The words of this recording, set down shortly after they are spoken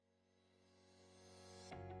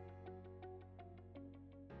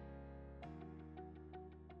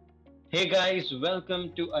Hey guys,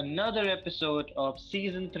 welcome to another episode of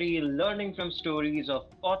Season 3 Learning from Stories of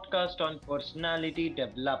Podcast on Personality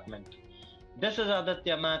Development. This is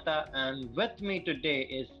Aditya Mehta, and with me today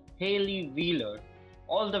is Hayley Wheeler,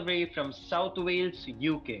 all the way from South Wales,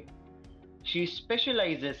 UK. She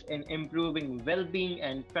specializes in improving well being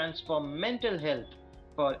and transform mental health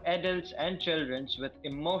for adults and children with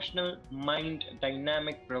emotional mind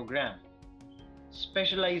dynamic program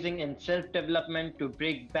specializing in self development to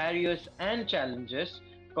break barriers and challenges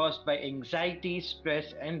caused by anxiety,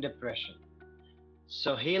 stress, and depression.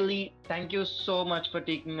 So, Haley, thank you so much for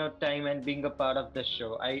taking your time and being a part of this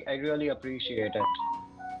show. I really appreciate it.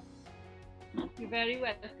 You're very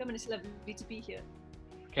welcome, and it's lovely to be here.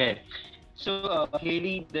 Okay. So,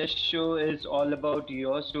 Haley, this show is all about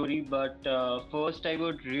your story, but first, I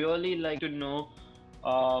would really like to know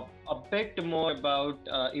a bit more about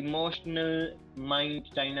emotional mind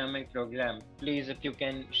dynamic program. Please, if you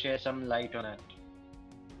can share some light on it.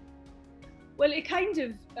 Well, it kind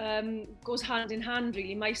of goes hand in hand,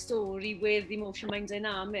 really, my story with emotion mind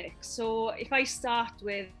dynamics. So, if I start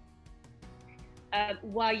with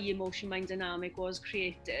why emotion mind dynamic was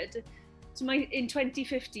created, in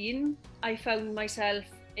 2015, I found myself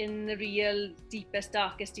in the real deepest,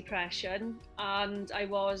 darkest depression, and I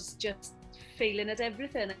was just failing at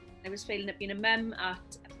everything. I was failing at being a mum,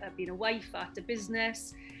 at being a wife, at a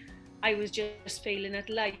business. I was just failing at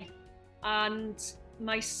life. And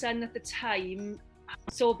my son at the time,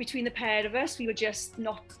 so between the pair of us, we were just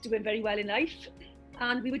not doing very well in life,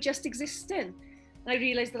 and we were just existing. And I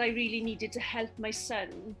realised that I really needed to help my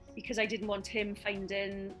son because I didn't want him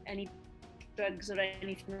finding any drugs or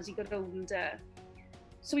anything as he got older.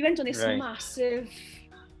 So we went on this massive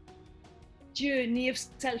journey of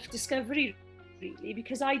self-discovery, really,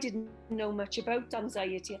 because I didn't know much about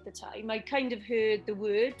anxiety at the time. I kind of heard the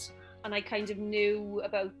word and I kind of knew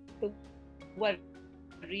about the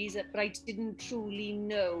worries, but I didn't truly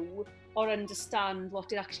know or understand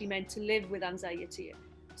what it actually meant to live with anxiety.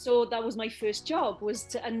 So that was my first job, was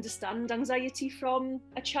to understand anxiety from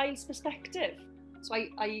a child's perspective. So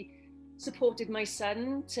I supported my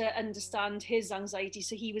son to understand his anxiety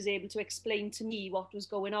so he was able to explain to me what was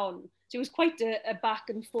going on. So it was quite a back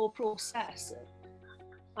and forth process.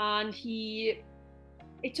 And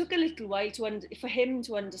it took a little while for him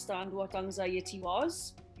to understand what anxiety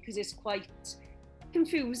was, because it's quite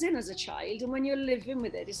confusing as a child. And when you're living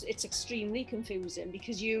with it, it's extremely confusing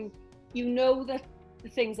because you know that the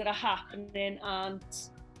things that are happening aren't,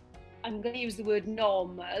 I'm going to use the word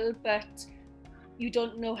normal, but you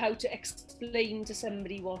don't know how to explain to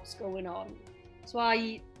somebody what's going on. So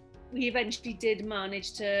we eventually did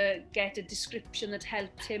manage to get a description that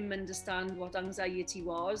helped him understand what anxiety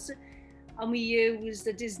was. And we used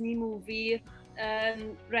the Disney movie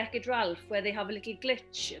Wreck-It Ralph, where they have a little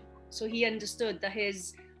glitch. So he understood that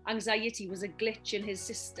his anxiety was a glitch in his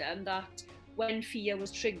system, that when fear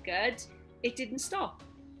was triggered, it didn't stop.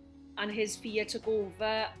 And his fear took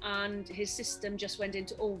over and his system just went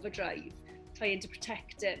into overdrive, trying to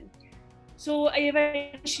protect him. So I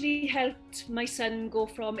eventually helped my son go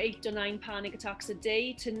from 8 or 9 panic attacks a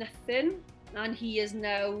day to nothing. And he is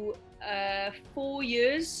now 4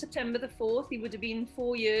 years, September the 4th, he would have been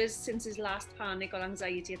 4 years since his last panic or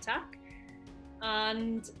anxiety attack.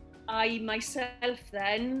 And I myself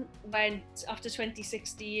then went, after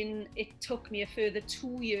 2016, it took me a further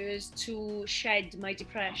 2 years to shed my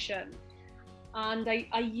depression. And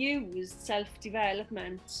I used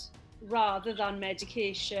self-development rather than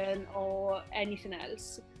medication or anything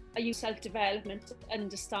else. I used self-development to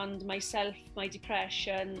understand myself, my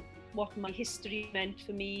depression, what my history meant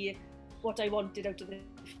for me, what I wanted out of the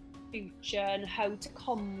future, and how to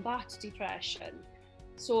combat depression.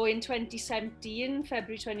 So in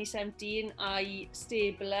February 2017, I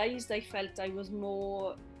stabilised. I felt I was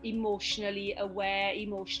more emotionally aware,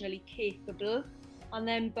 emotionally capable. And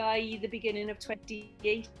then by the beginning of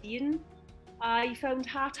 2018, I found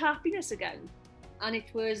heart happiness again. And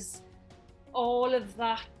it was all of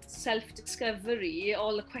that self-discovery,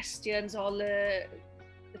 all the questions, all the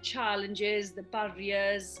challenges, the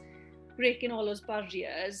barriers, breaking all those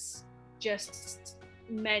barriers just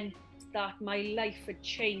meant that my life had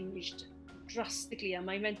changed drastically and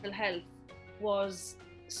my mental health was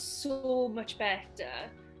so much better.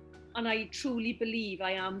 And I truly believe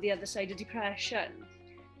I am the other side of depression.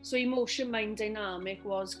 So emotion mind dynamic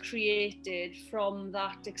was created from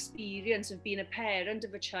that experience of being a parent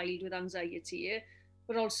of a child with anxiety,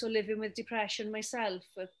 but also living with depression myself.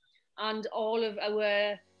 And all of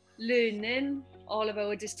our learning, all of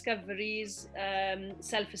our discoveries,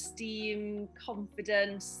 self-esteem,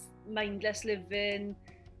 confidence, mindless living,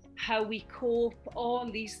 how we cope,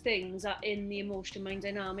 all these things are in the Emotion Mind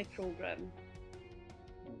Dynamic program.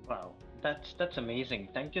 Wow, that's amazing.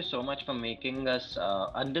 Thank you so much for making us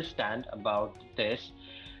understand about this.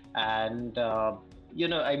 And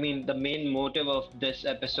I mean, the main motive of this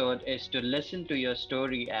episode is to listen to your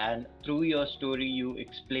story, and through your story, you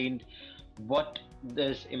explained what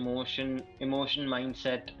this emotion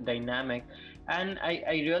mindset dynamic, and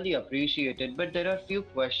I really appreciate it. But there are a few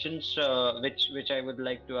questions which I would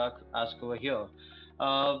like to ask over here.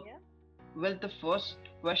 Uh, Yeah. well, the first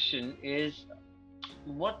question is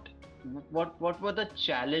what what were the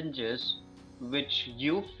challenges which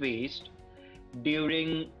you faced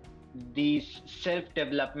during these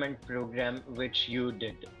self-development program which you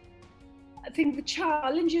did? I think the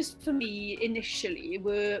challenges for me initially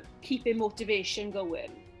were keeping motivation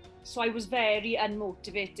going. So I was very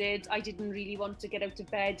unmotivated. I didn't really want to get out of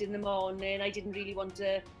bed in the morning. I didn't really want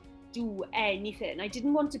to do anything. I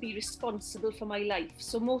didn't want to be responsible for my life.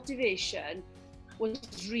 So motivation was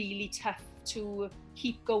really tough to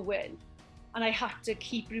keep going. And I had to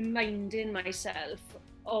keep reminding myself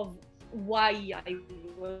of why I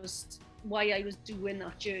was doing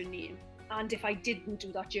that journey. And if I didn't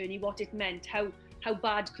do that journey, what it meant, how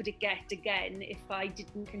bad could it get again if I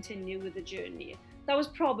didn't continue with the journey. That was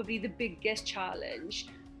probably the biggest challenge.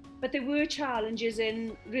 But there were challenges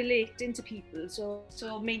in relating to people,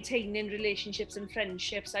 so maintaining relationships and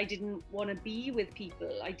friendships. I didn't want to be with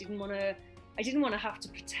people. I didn't want to have to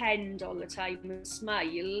pretend all the time and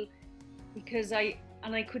smile, because I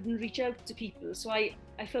couldn't reach out to people. So I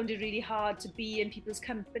found it really hard to be in people's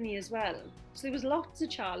company as well. So there was lots of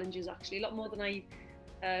challenges, actually, a lot more than I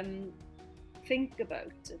think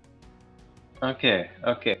about. Okay.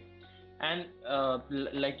 And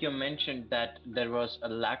like you mentioned that there was a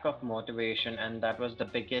lack of motivation, and that was the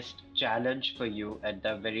biggest challenge for you at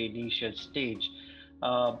the very initial stage.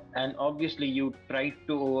 And obviously, you tried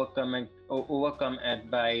to overcome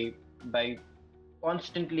it by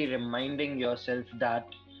constantly reminding yourself that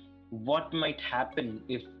what might happen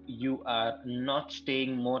if you are not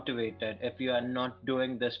staying motivated, if you are not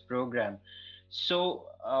doing this program. So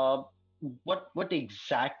what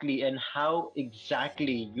exactly and how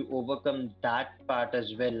exactly you overcome that part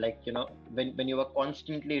as well, like when you were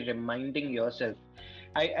constantly reminding yourself.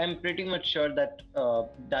 I am pretty much sure that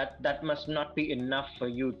that must not be enough for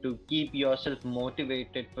you to keep yourself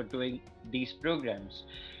motivated for doing these programs.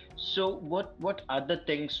 So what other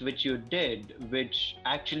things which you did which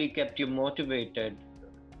actually kept you motivated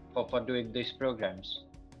for doing these programs?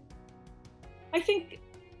 I think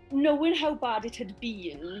knowing how bad it had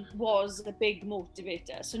been was a big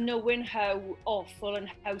motivator. So knowing how awful and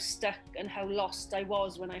how stuck and how lost I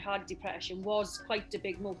was when I had depression was quite a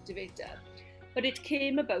big motivator. But it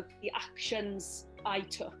came about the actions I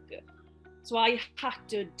took. So I had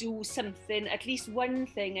to do something, at least one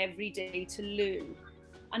thing every day to learn,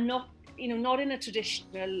 and not in a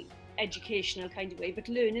traditional educational kind of way, but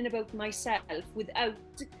learning about myself without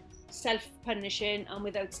self-punishing and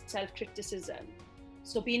without self-criticism.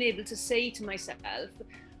 So being able to say to myself,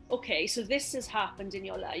 okay, so this has happened in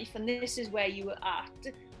your life and this is where you were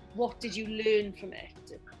at. What did you learn from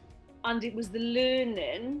it? And it was the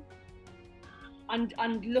learning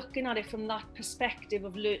and looking at it from that perspective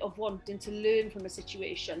of wanting to learn from a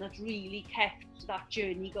situation that really kept that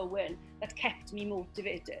journey going, that kept me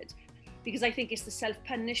motivated. Because I think it's the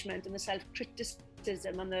self-punishment and the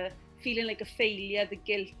self-criticism and the feeling like a failure, the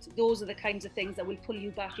guilt, those are the kinds of things that will pull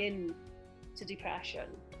you back in to depression.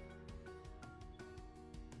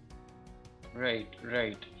 Right.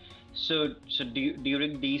 So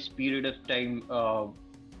during this period of time,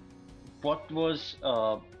 what was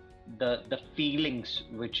the feelings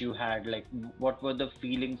which you had, like what were the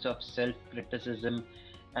feelings of self criticism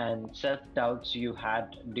and self doubts you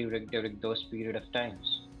had during those period of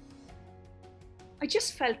times? I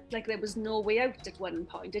just felt like there was no way out at one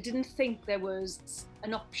point. I didn't think there was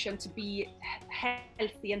an option to be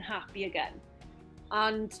healthy and happy again.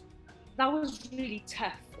 And that was really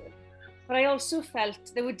tough. But I also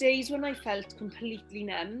felt there were days when I felt completely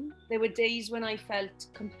numb. There were days when I felt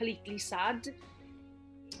completely sad.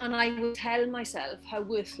 And I would tell myself how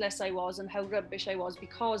worthless I was and how rubbish I was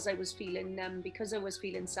because I was feeling numb, because I was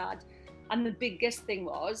feeling sad. And the biggest thing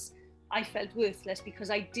was I felt worthless because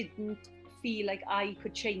I didn't feel like I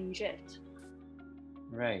could change it.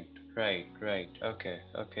 Right.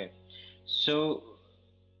 Okay. So,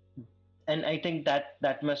 and I think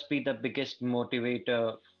that must be the biggest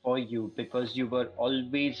motivator for you, because you were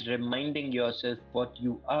always reminding yourself what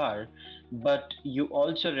you are, but you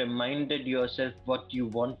also reminded yourself what you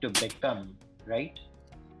want to become, right?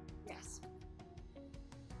 Yes.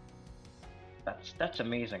 That's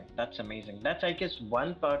amazing. That's amazing. That's, I guess,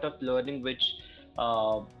 one part of learning which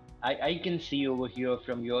uh, I can see over here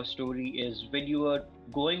from your story is when you were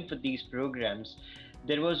going for these programs,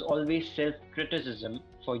 there was always self-criticism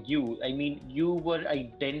for you. I mean, you were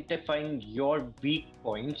identifying your weak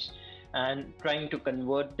points and trying to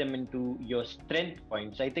convert them into your strength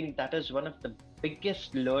points. I think that is one of the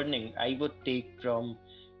biggest learning I would take from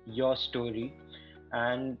your story.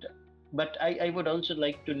 And but I would also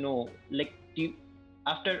like to know, like,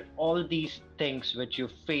 after all these things which you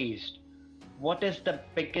faced, what is the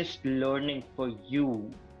biggest learning for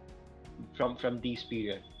you from these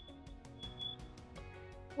periods?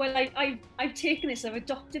 Well, I've taken this, I've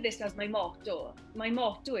adopted this as my motto. My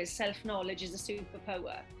motto is self-knowledge is a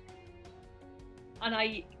superpower. And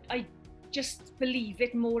I just believe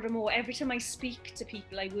it more and more. Every time I speak to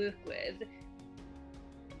people I work with,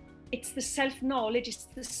 it's the self-knowledge, it's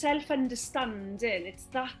the self-understanding, it's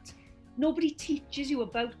that nobody teaches you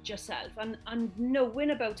about yourself, and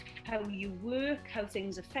knowing about how you work, how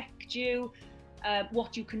things affect you,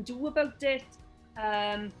 what you can do about it.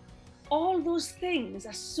 All those things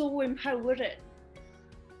are so empowering,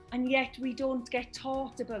 and yet we don't get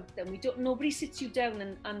taught about them. Nobody sits you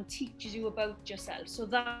down and teaches you about yourself. So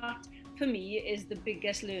that, for me, is the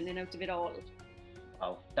biggest learning out of it all.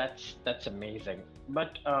 Wow, that's amazing.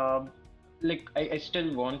 But like, I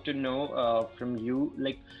still want to know from you,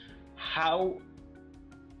 like, how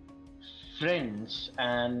friends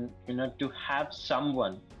and to have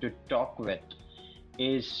someone to talk with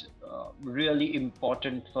is really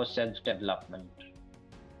important for self development.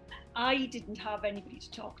 I didn't have anybody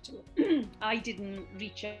to talk to. I didn't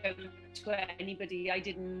reach out to anybody. I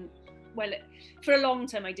didn't, well, for a long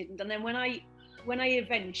time I didn't. And then when I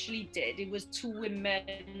eventually did, it was two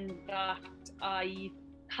women that I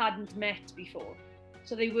hadn't met before.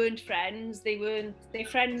 So they weren't friends. They're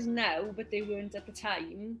friends now, but they weren't at the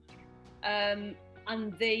time.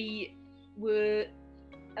 And they were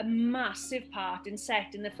a massive part in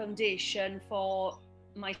setting the foundation for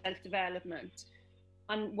my self-development.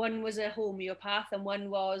 And one was a homeopath and one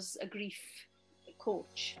was a grief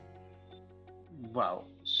coach. Wow.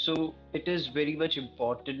 So it is very much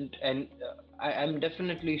important, and I'm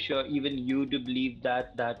definitely sure even you do believe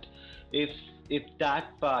that if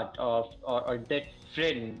that part of or that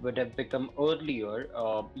friend would have become earlier,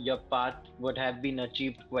 your path would have been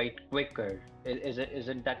achieved quite quicker.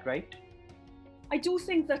 Isn't that right? I do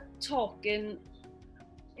think that talking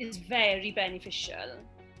is very beneficial.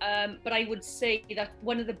 But I would say that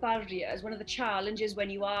one of the barriers, one of the challenges when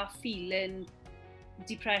you are feeling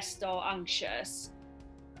depressed or anxious,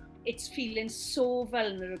 it's feeling so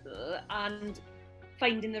vulnerable and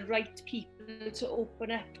finding the right people to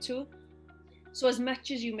open up to. So as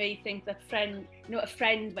much as you may think that a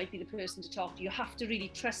friend might be the person to talk to, you have to really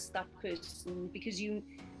trust that person, because you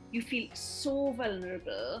feel so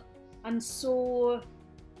vulnerable and so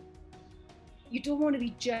you don't want to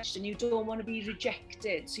be judged and you don't want to be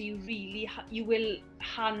rejected. So you really you will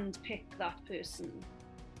hand pick that person.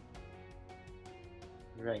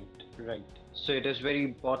 Right, right. So it is very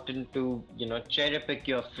important to, cherry pick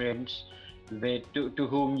your friends to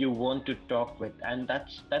whom you want to talk with. And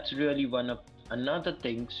that's really one of another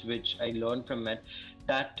things which I learned from it,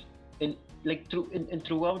 that in like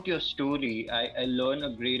throughout your story, I learned a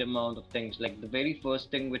great amount of things. Like, the very first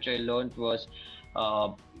thing which I learned was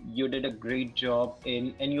uh, you did a great job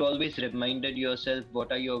and you always reminded yourself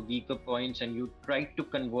what are your weaker points and you tried to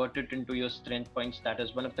convert it into your strength points. That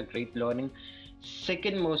is one of the great learning.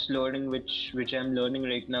 Second most learning which I'm learning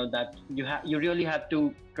right now, that you really have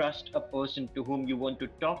to trust a person to whom you want to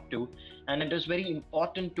talk to, and it is very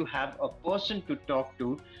important to have a person to talk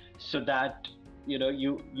to, so that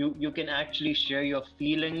you can actually share your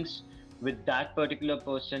feelings with that particular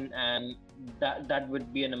person, and that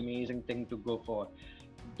would be an amazing thing to go for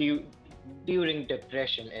du- during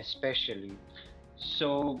depression especially.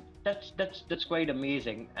 So that's quite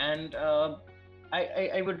amazing. And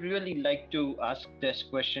I would really like to ask this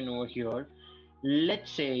question over here.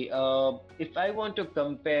 Let's say if I want to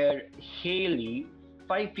compare Haley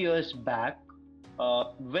 5 years back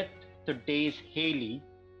with today's Haley,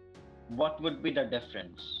 what would be the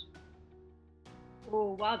difference?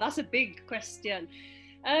 Oh wow, that's a big question.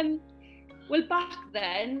 Um, well, back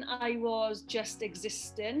then I was just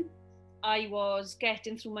existing. I was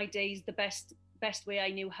getting through my days the best way I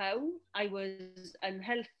knew how. I was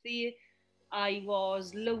unhealthy. I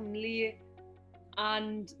was lonely.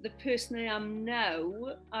 And the person I am now,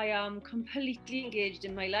 I am completely engaged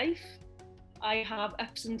in my life. I have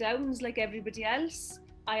ups and downs like everybody else.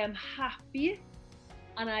 I am happy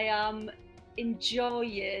and I am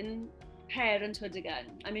enjoying parenthood again.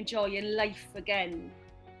 I'm enjoying life again.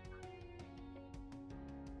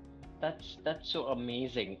 That's so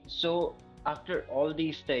amazing. So after all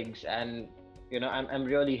these things, and I'm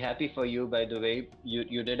really happy for you, by the way.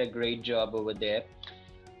 You did a great job over there.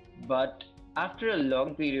 But after a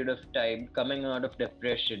long period of time coming out of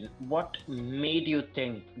depression, what made you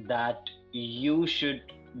think that you should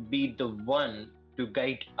be the one to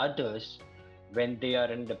guide others when they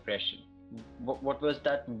are in depression? What was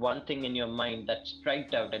that one thing in your mind that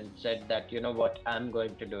struck out and said that, you know what, I'm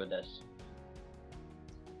going to do this?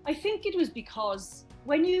 I think it was because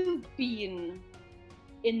when you've been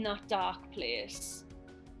in that dark place,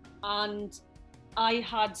 and I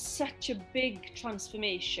had such a big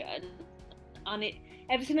transformation, and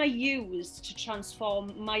everything I used to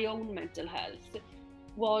transform my own mental health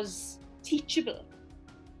was teachable.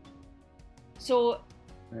 So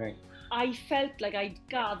Right. I felt like I'd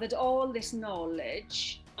gathered all this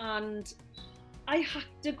knowledge, and I had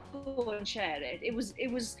to go and share it. It was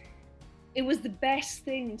the best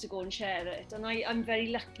thing to go and share it, and I'm very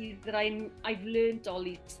lucky that I've learned all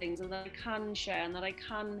these things, and that I can share, and that I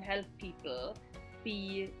can help people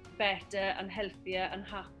be better and healthier and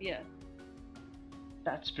happier.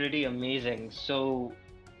 That's pretty amazing. So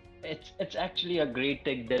it's actually a great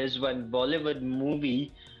thing. There is one Bollywood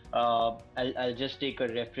movie. I'll just take a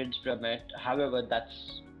reference from it. However,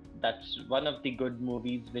 that's one of the good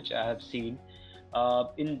movies which I have seen.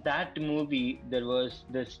 In that movie, there was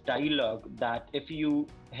this dialogue that if you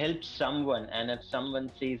help someone and if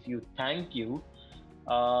someone says you thank you,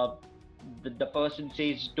 uh, the person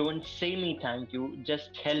says, don't say me thank you,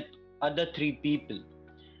 just help other three people.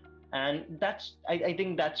 And I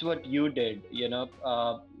think that's what you did.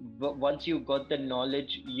 Once you got the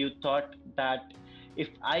knowledge, you thought that if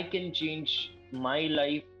I can change my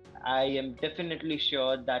life, I am definitely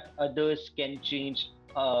sure that others can change,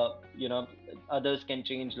 you know others can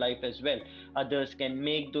change life as well. Others can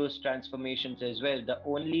make those transformations as well. The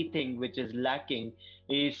only thing which is lacking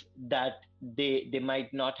is that they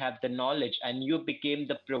might not have the knowledge, and you became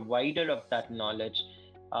the provider of that knowledge.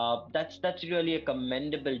 That's really a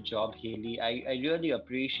commendable job, Haley. I really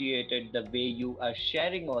appreciated the way you are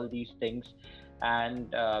sharing all these things,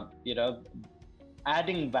 and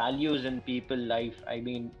adding values in people life. I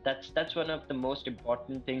mean, that's one of the most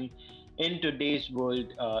important thing in today's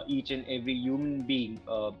world. Each and every human being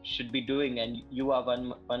should be doing, and you are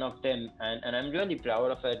one of them. And I'm really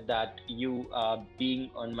proud of it that you are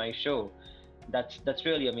being on my show. That's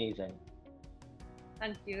really amazing.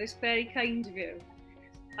 Thank you. It's very kind of you.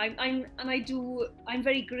 I'm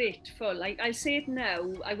very grateful. Like, I'll say it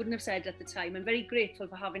now, I wouldn't have said it at the time. I'm very grateful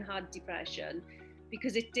for having had depression,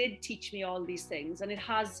 because it did teach me all these things, and it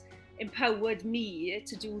has empowered me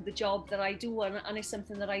to do the job that I do, and it's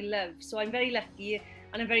something that I love. So I'm very lucky,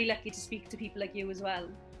 and I'm very lucky to speak to people like you as well.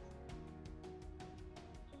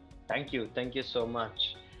 Thank you so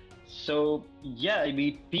much. So yeah, I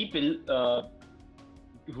mean, people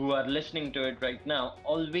who are listening to it right now,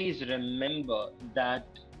 always remember that.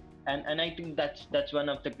 And I think that's one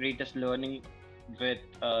of the greatest learning with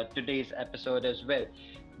today's episode as well,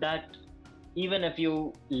 that even if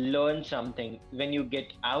you learn something, when you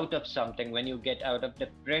get out of something, when you get out of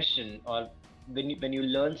depression, or when you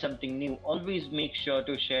learn something new, always make sure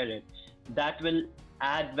to share it. That will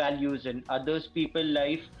add values in others people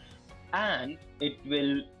life, and it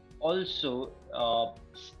will also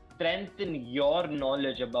strengthen your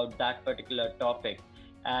knowledge about that particular topic.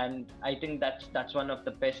 And I think that's one of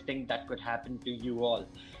the best thing that could happen to you all.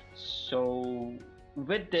 So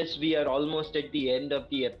with this, we are almost at the end of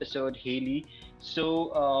the episode, Haley.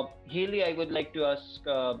 So Haley, I would like to ask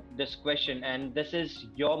this question, and this is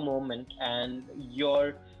your moment and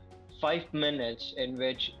your 5 minutes in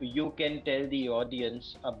which you can tell the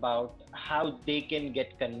audience about how they can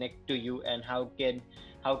get connect to you, and how can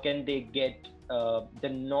they get the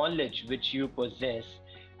knowledge which you possess,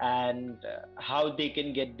 and how they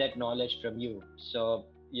can get that knowledge from you. So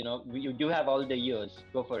you do have all the years.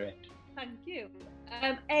 Go for it. Thank you.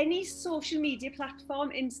 Any social media platform,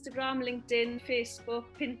 Instagram, LinkedIn, Facebook,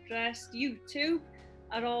 Pinterest, YouTube,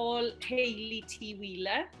 are all Hayley T.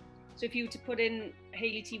 Wheeler. So if you were to put in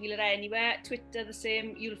Hayley T. Wheeler anywhere, Twitter the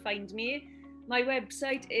same, you'll find me. My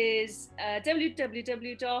website is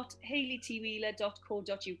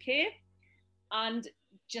www.hayleytwheeler.co.uk, and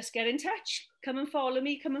just get in touch. Come and follow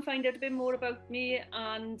me, come and find out a bit more about me,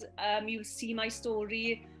 and you'll see my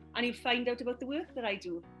story, and you'll find out about the work that I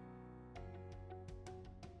do.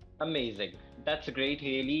 Amazing. That's a great,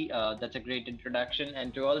 Haley. That's a great introduction.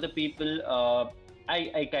 And to all the people,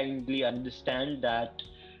 I kindly understand that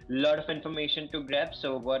lot of information to grab.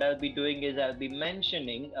 So what I'll be doing is I'll be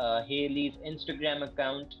mentioning Haley's Instagram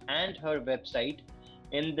account and her website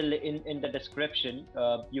in the description.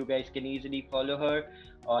 You guys can easily follow her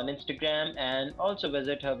on Instagram and also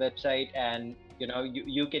visit her website, and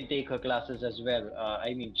you can take her classes as well.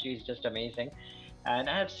 I mean, she's just amazing, and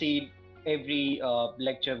I have seen every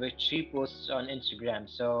lecture which she posts on Instagram.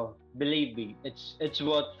 So believe me, it's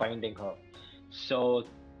worth finding her. So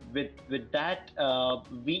with that,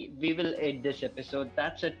 we will end this episode.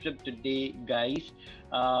 That's it from today, guys.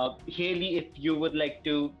 Haley, if you would like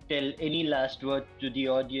to tell any last word to the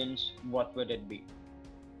audience, what would it be?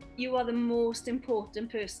 You are the most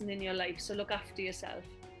important person in your life, so look after yourself.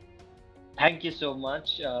 Thank you so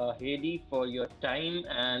much, Haley, for your time.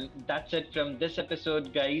 And that's it from this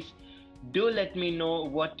episode, guys. Do let me know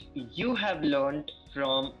what you have learned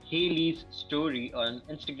from Haley's story on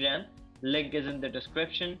Instagram. Link is in the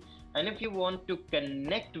description. And if you want to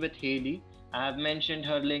connect with Haley, I have mentioned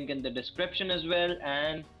her link in the description as well.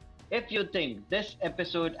 And if you think this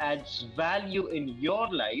episode adds value in your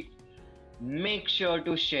life, make sure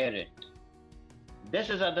to share it. This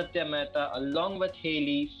is Aditya Mehta along with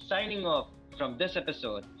Haley signing off from this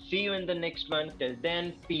episode. See you in the next one. Till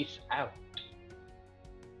then, peace out.